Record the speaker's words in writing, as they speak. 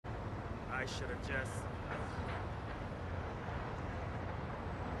I should have just...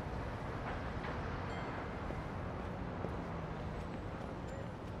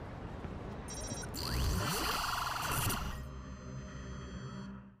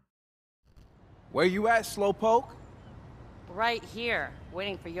 Where you at, Slowpoke? Right here,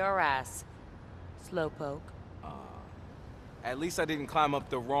 waiting for your ass. Slowpoke. At least I didn't climb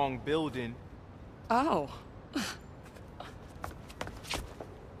up the wrong building. Oh.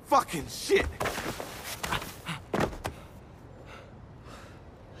 Fucking shit!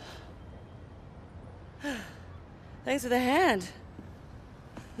 Thanks for the hand.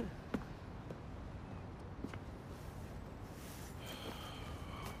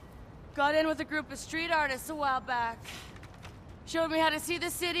 Got in with a group of street artists a while back. Showed me how to see the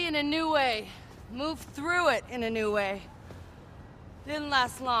city in a new way. Move through it in a new way. Didn't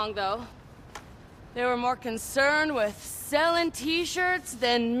last long, though. They were more concerned with selling t-shirts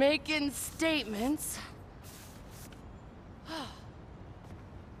than making statements.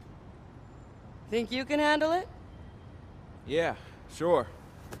 Think you can handle it? Yeah, sure.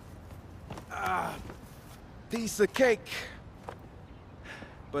 Piece of cake.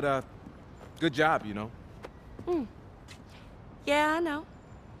 But, good job, you know. Yeah, I know.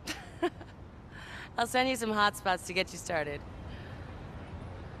 I'll send you some hotspots to get you started.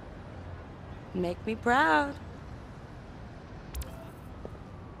 Make me proud.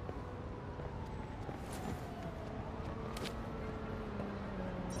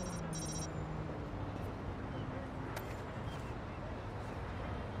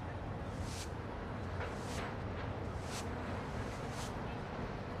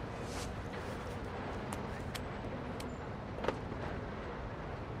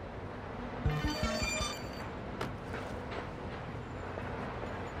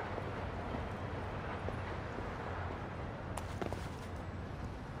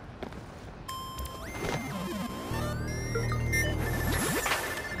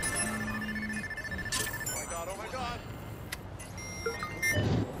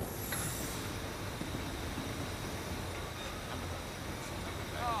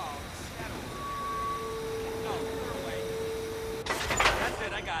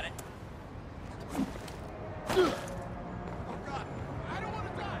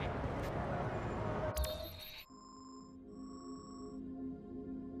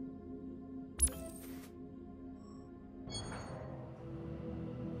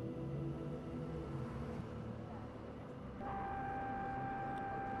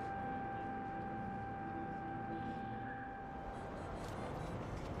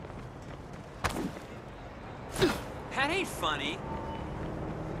 That ain't funny.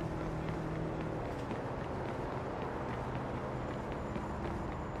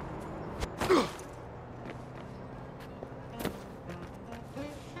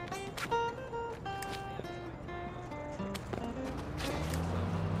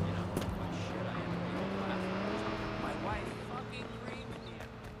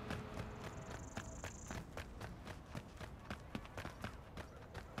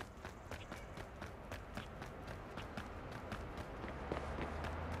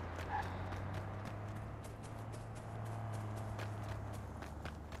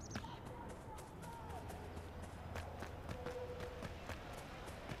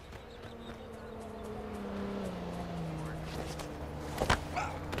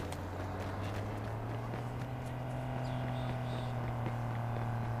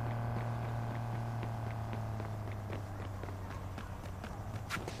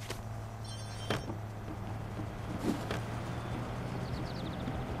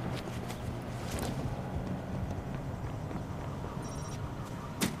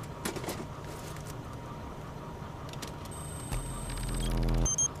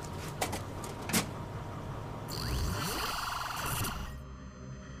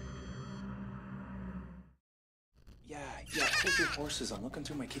 Yeah, hold your horses. I'm looking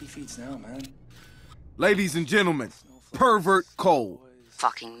through my kitty feeds now, man. Ladies and gentlemen, Pervert Cole.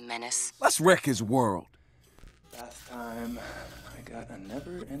 Fucking menace. Let's wreck his world. Bath time. I got a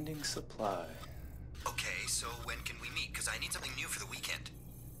never-ending supply. Okay, so when can we meet? Because I need something new for the weekend.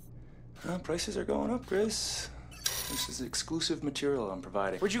 Prices are going up, Chris. This is exclusive material I'm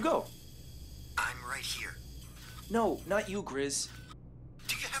providing. Where'd you go? I'm right here. No, not you, Grizz.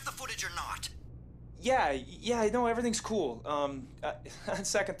 Do you have the footage or not? Yeah, no, everything's cool. On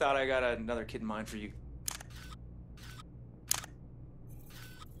second thought, I got another kid in mind for you.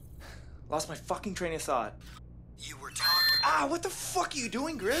 Lost my fucking train of thought. You were talking... What the fuck are you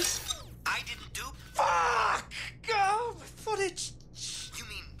doing, Grizz? I didn't do... Fuck! Oh, my footage! You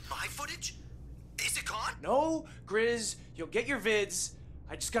mean my footage? Is it gone? No, Grizz, you'll get your vids.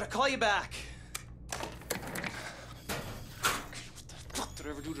 I just gotta call you back. What the fuck did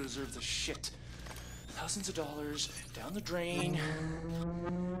I ever do to deserve this shit? Thousands of dollars down the drain.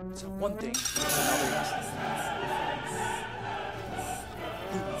 It's one thing.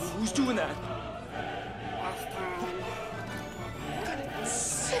 Who's doing that?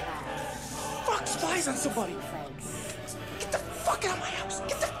 Sick fuck spies on somebody. Get the fuck out of my house.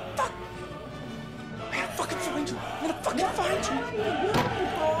 Get the fuck. I'm gonna fucking find you. I'm gonna fucking find you.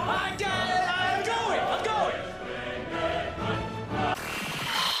 I'm going. I'm going.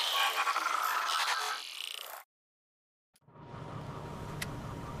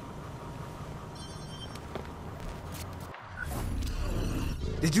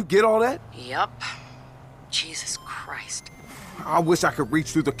 Did you get all that? Yup. Jesus Christ. I wish I could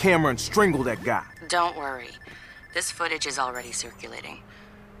reach through the camera and strangle that guy. Don't worry. This footage is already circulating.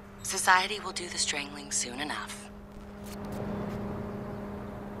 Society will do the strangling soon enough.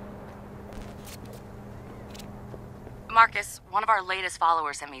 Marcus, one of our latest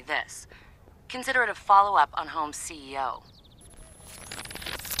followers sent me this. Consider it a follow-up on Home's CEO.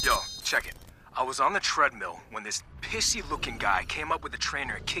 Yo, check it. I was on the treadmill when this pissy-looking guy came up with the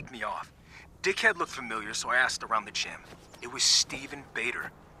trainer and kicked me off. Dickhead looked familiar, so I asked around the gym. It was Steven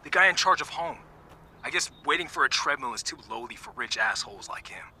Bader, the guy in charge of Home. I guess waiting for a treadmill is too lowly for rich assholes like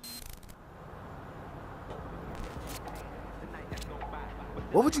him.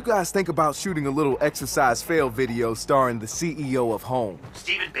 What would you guys think about shooting a little exercise fail video starring the CEO of Home?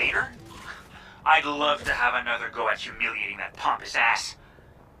 Steven Bader? I'd love to have another go at humiliating that pompous ass.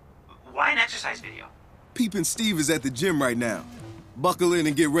 Why an exercise video? Peepin' Steve is at the gym right now. Buckle in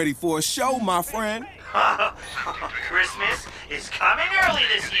and get ready for a show, my friend. Christmas is coming early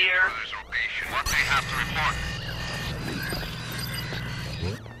this year. What they have to report.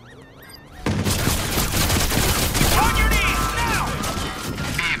 On your knees, now!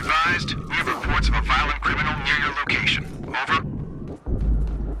 Be advised, we have reports of a violent criminal near your location. Over.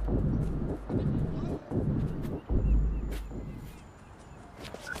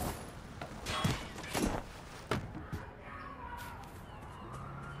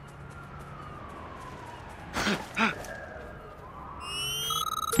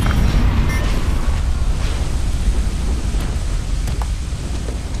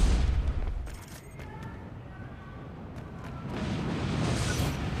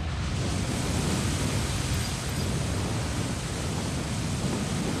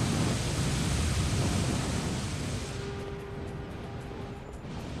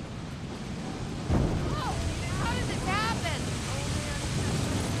 How did this happen?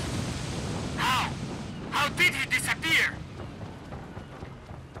 How did he disappear?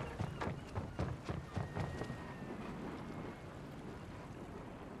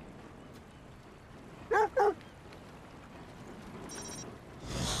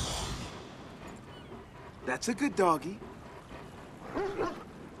 That's a good doggy.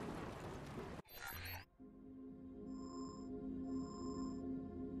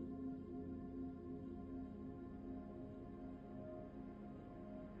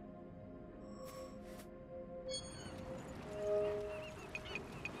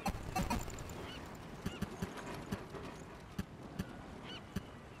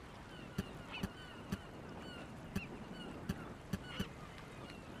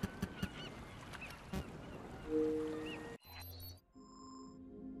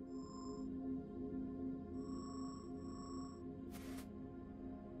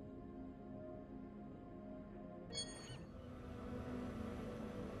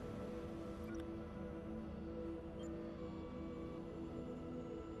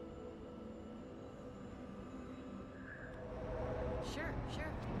 Sure.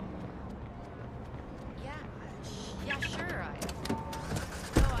 Yeah, sure.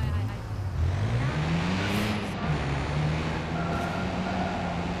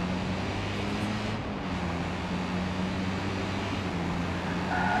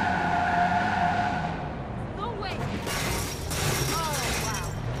 No, no way. Oh, wow.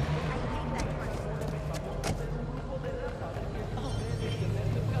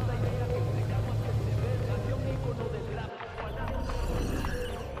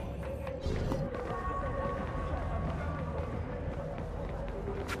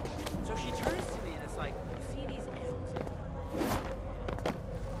 So she turns to me and it's like, you see these ends?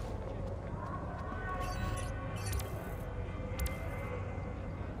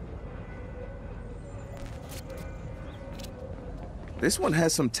 This one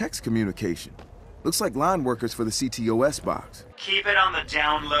has some text communication. Looks like line workers for the ctOS box. Keep it on the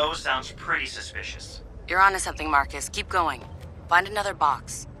down low sounds pretty suspicious. You're onto something, Marcus. Keep going. Find another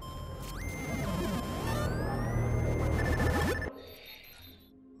box.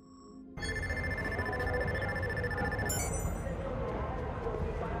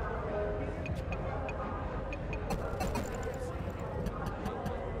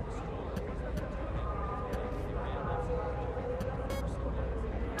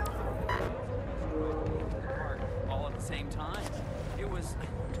 was a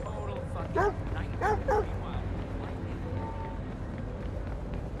total fucking nightmare. Meanwhile,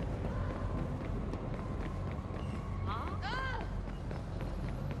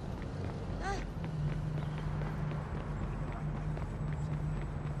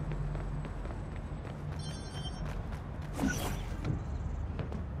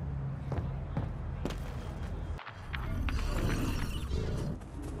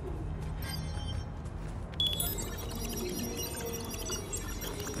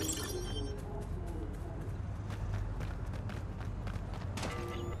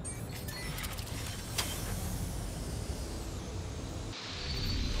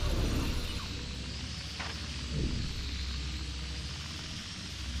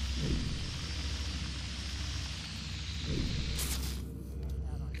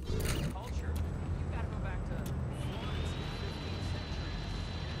 culture, you gotta go back to Florence in the 15th century.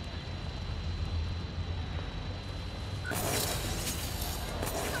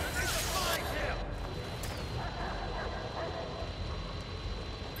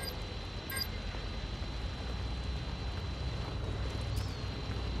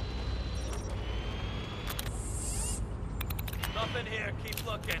 Nothing here, keep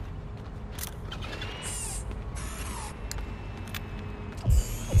looking.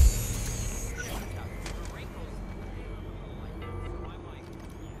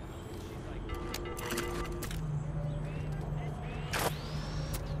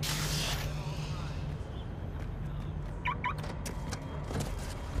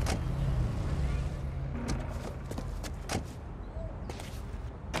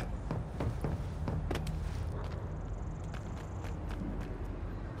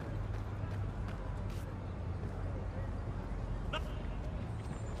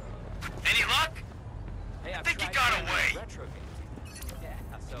 Any luck? Hey, I think you got away. Retro games. Yeah,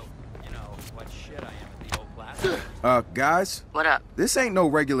 so, you know, what shit I am at the old class. Guys? What up? This ain't no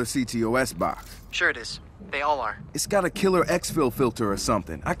regular ctOS box. Sure it is. They all are. It's got a killer exfil filter or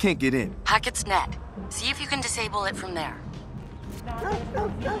something. I can't get in. Hack its net. See if you can disable it from there. I'm gonna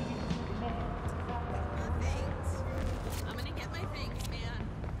get my things, man.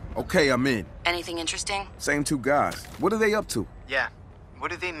 Okay, I'm in. Anything interesting? Same two guys. What are they up to? Yeah. What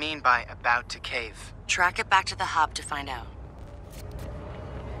do they mean by about to cave? Track it back to the hub to find out.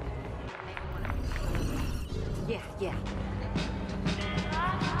 Yeah.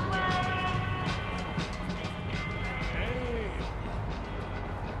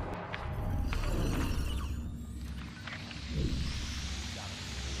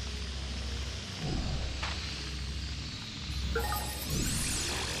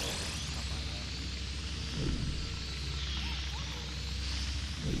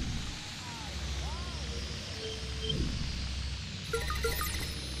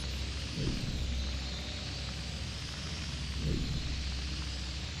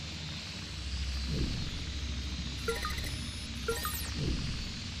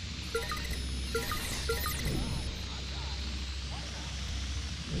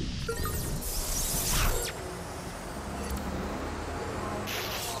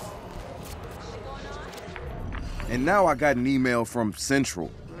 And now I got an email from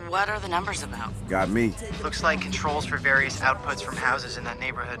Central. What are the numbers about? Got me. Looks like controls for various outputs from houses in that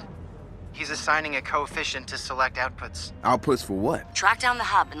neighborhood. He's assigning a coefficient to select outputs. Outputs for what? Track down the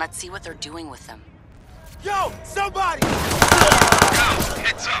hub and let's see what they're doing with them. Yo, somebody! Go!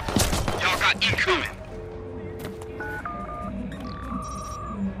 Heads up! Y'all got incoming!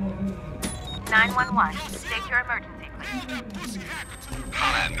 911. State your emergency, please.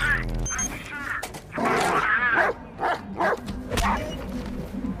 Come at me!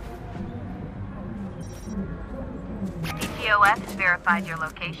 ctOS has verified your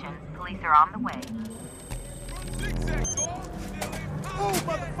location. Police are on the way. Oh,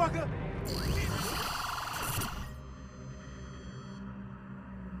 motherfucker!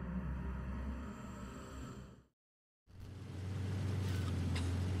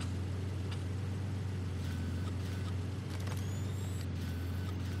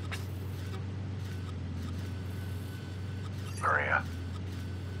 Maria,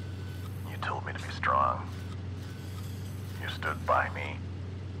 you told me to be strong. You stood by me.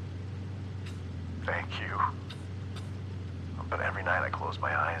 Thank you. But every night I close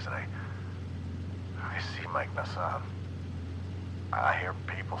my eyes and I see Mike Nassan. I hear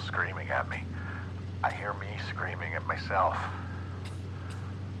people screaming at me. I hear me screaming at myself.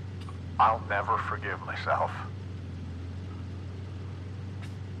 I'll never forgive myself.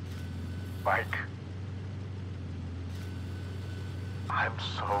 Mike, I'm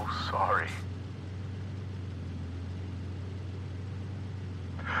so sorry.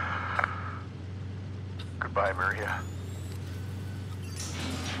 Goodbye, Maria.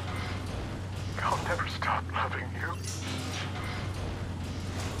 I'll never stop loving you.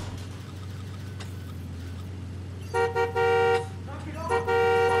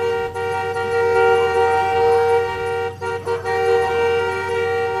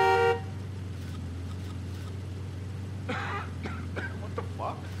 What the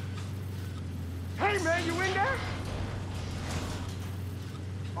fuck? Hey, man, you in there?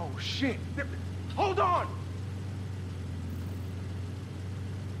 Oh, shit. Hold on!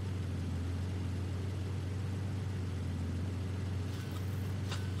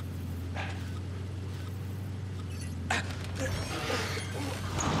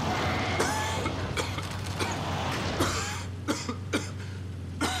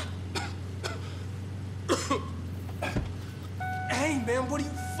 Hey, man, what are you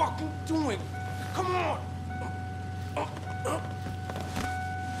fucking doing? Come on!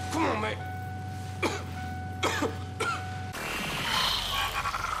 Come on, man.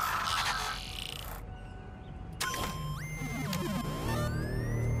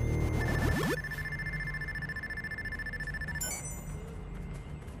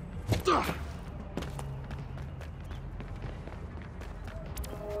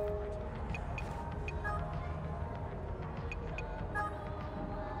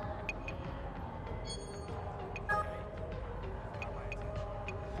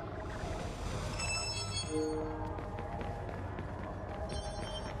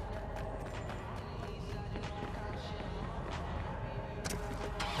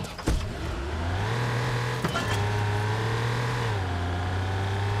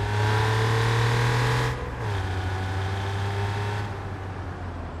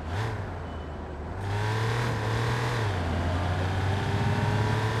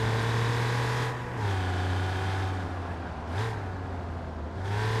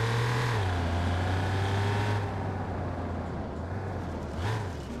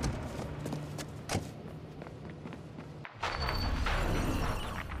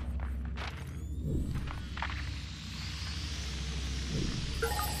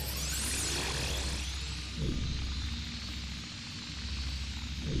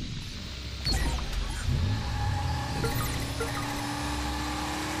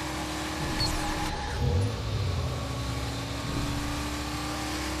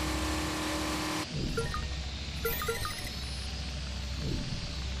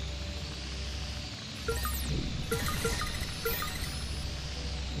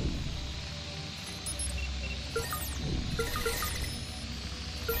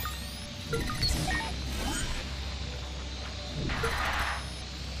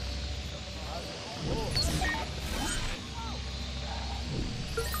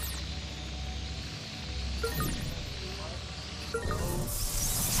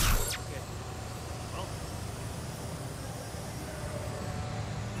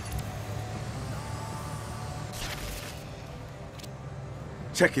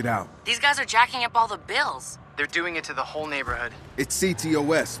 Check it out. These guys are jacking up all the bills. They're doing it to the whole neighborhood. It's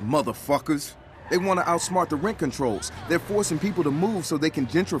ctOS, motherfuckers. They want to outsmart the rent controls. They're forcing people to move so they can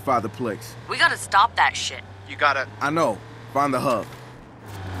gentrify the place. We gotta stop that shit. You gotta... I know. Find the hub.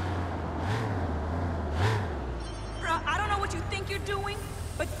 Bruh, I don't know what you think you're doing,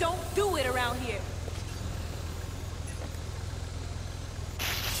 but don't do it around here.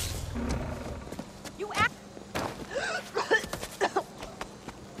 You act...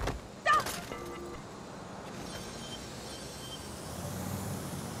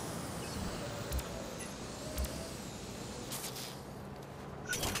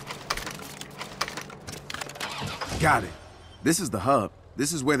 Got it. This is the hub.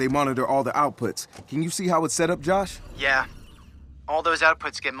 This is where they monitor all the outputs. Can you see how it's set up, Josh? Yeah. All those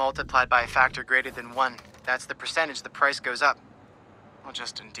outputs get multiplied by a factor greater than 1. That's the percentage the price goes up. I'll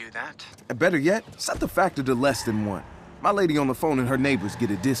just undo that. And better yet, set the factor to less than 1. My lady on the phone and her neighbors get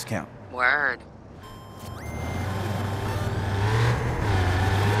a discount. Word.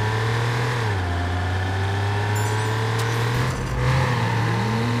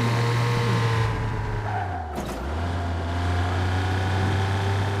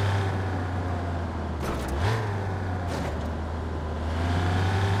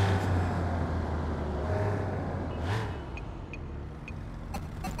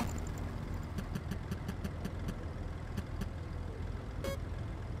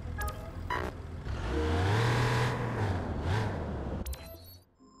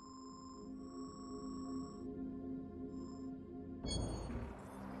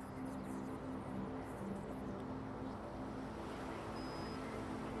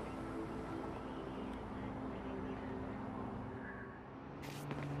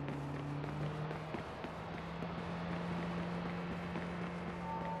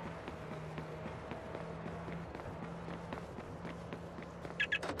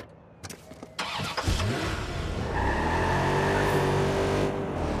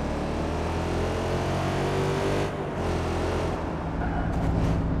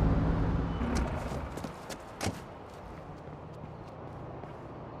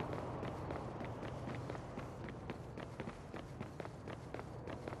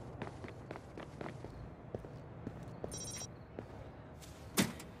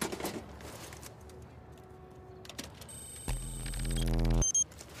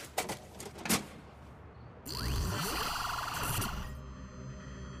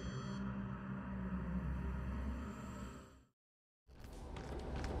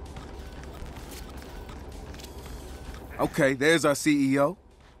 Okay, there's our CEO.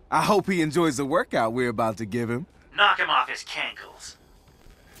 I hope he enjoys the workout we're about to give him. Knock him off his cankles.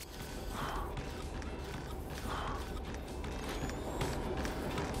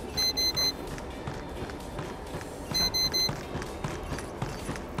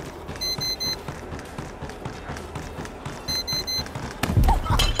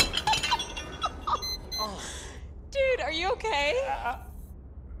 Dude, are you okay?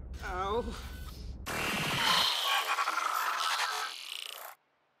 Ow.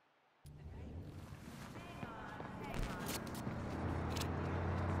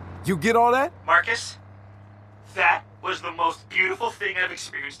 You get all that? Marcus, that was the most beautiful thing I've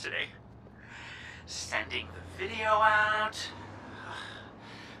experienced today. Sending the video out.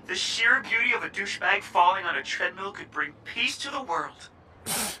 The sheer beauty of a douchebag falling on a treadmill could bring peace to the world.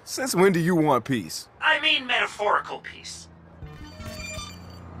 Since when do you want peace? I mean metaphorical peace.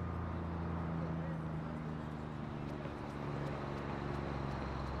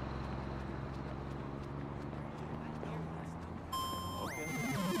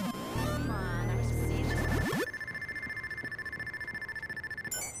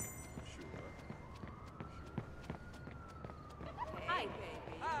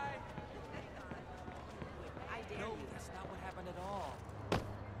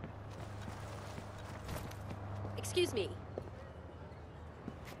 Excuse me.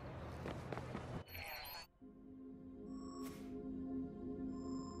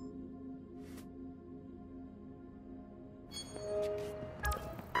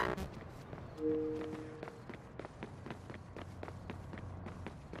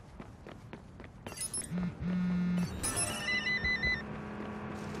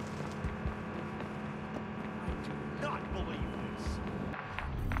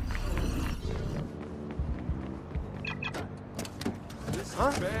 Huh?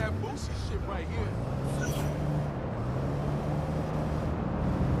 Bad boosy shit right here.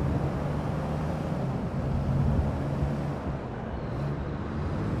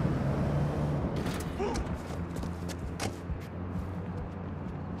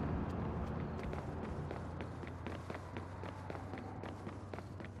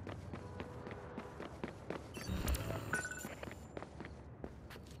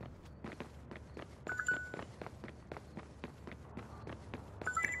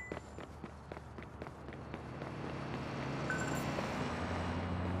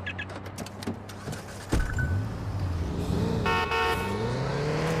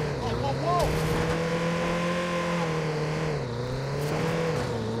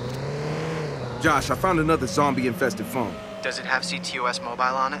 Josh, I found another zombie-infested phone. Does it have ctOS mobile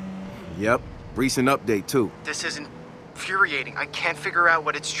on it? Yep. Recent update, too. This is infuriating. I can't figure out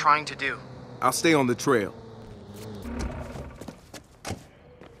what it's trying to do. I'll stay on the trail.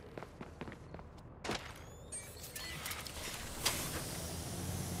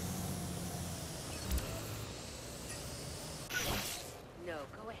 No,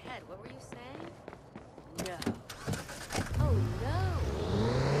 go ahead. What were you saying? No. Oh, no.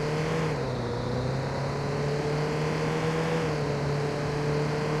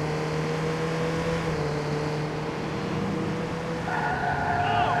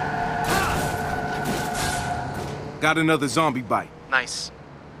 Got another zombie bite. Nice.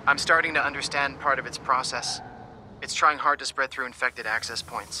 I'm starting to understand part of its process. It's trying hard to spread through infected access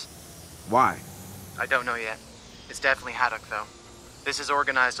points. Why? I don't know yet. It's definitely havoc, though. This is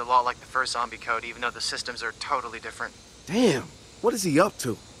organized a lot like the first zombie code, even though the systems are totally different. Damn, what is he up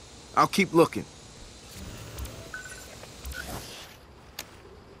to? I'll keep looking.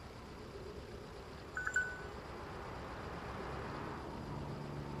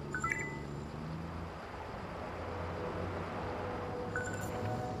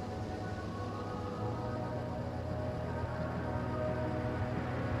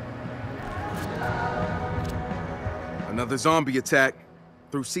 Another zombie attack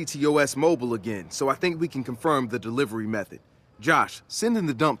through ctOS mobile again, so I think we can confirm the delivery method. Josh, send in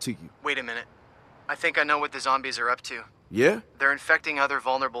the dump to you. Wait a minute. I think I know what the zombies are up to. Yeah? They're infecting other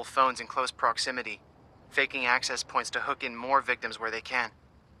vulnerable phones in close proximity, faking access points to hook in more victims where they can.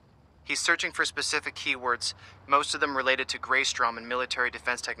 He's searching for specific keywords, most of them related to Greystrom and military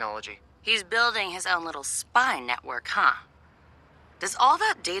defense technology. He's building his own little spy network, huh? Does all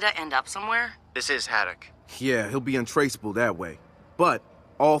that data end up somewhere? This is Haddock. Yeah, he'll be untraceable that way. But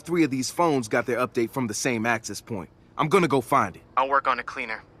all three of these phones got their update from the same access point. I'm gonna go find it. I'll work on a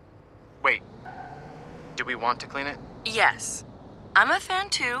cleaner. Wait, do we want to clean it? Yes. I'm a fan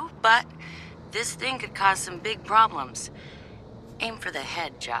too, but this thing could cause some big problems. Aim for the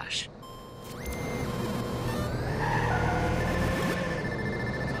head, Josh.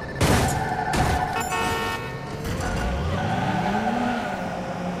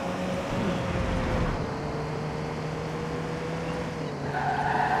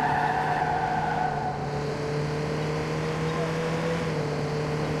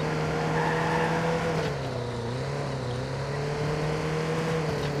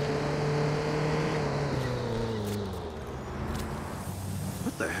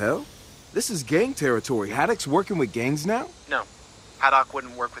 the hell? This is gang territory. Haddoc's working with gangs now? No. Haddock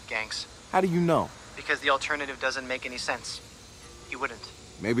wouldn't work with gangs. How do you know? Because the alternative doesn't make any sense. He wouldn't.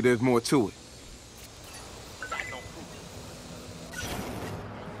 Maybe there's more to it.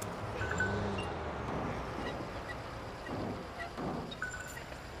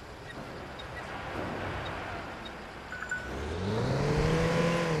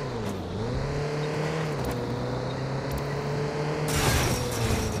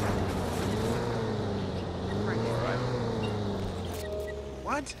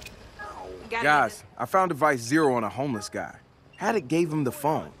 What? Guys, I found device 0 on a homeless guy. Haddock gave him the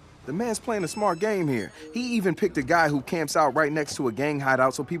phone. The man's playing a smart game here. He even picked a guy who camps out right next to a gang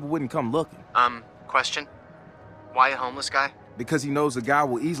hideout so people wouldn't come looking. Question? Why a homeless guy? Because he knows the guy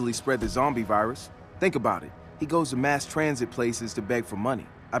will easily spread the zombie virus. Think about it. He goes to mass transit places to beg for money.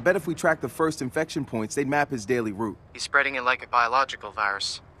 I bet if we track the first infection points, they'd map his daily route. He's spreading it like a biological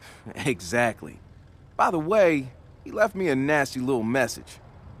virus. Exactly. By the way, he left me a nasty little message.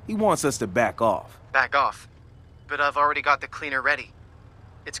 He wants us to back off. Back off? But I've already got the cleaner ready.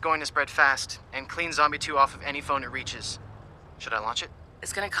 It's going to spread fast, and clean Zombie 2 off of any phone it reaches. Should I launch it?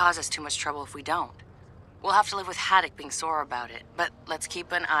 It's gonna cause us too much trouble if we don't. We'll have to live with Haddock being sore about it, but let's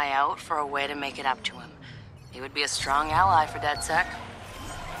keep an eye out for a way to make it up to him. He would be a strong ally for DedSec.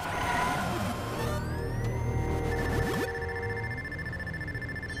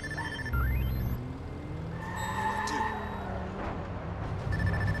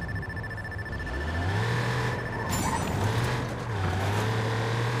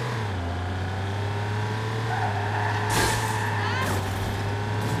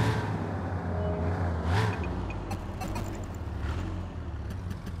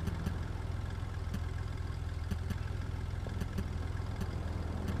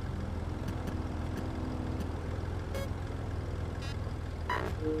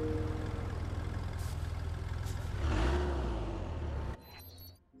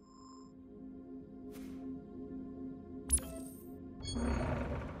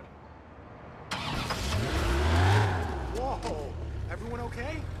 Whoa! Everyone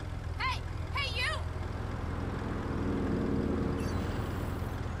okay? Hey!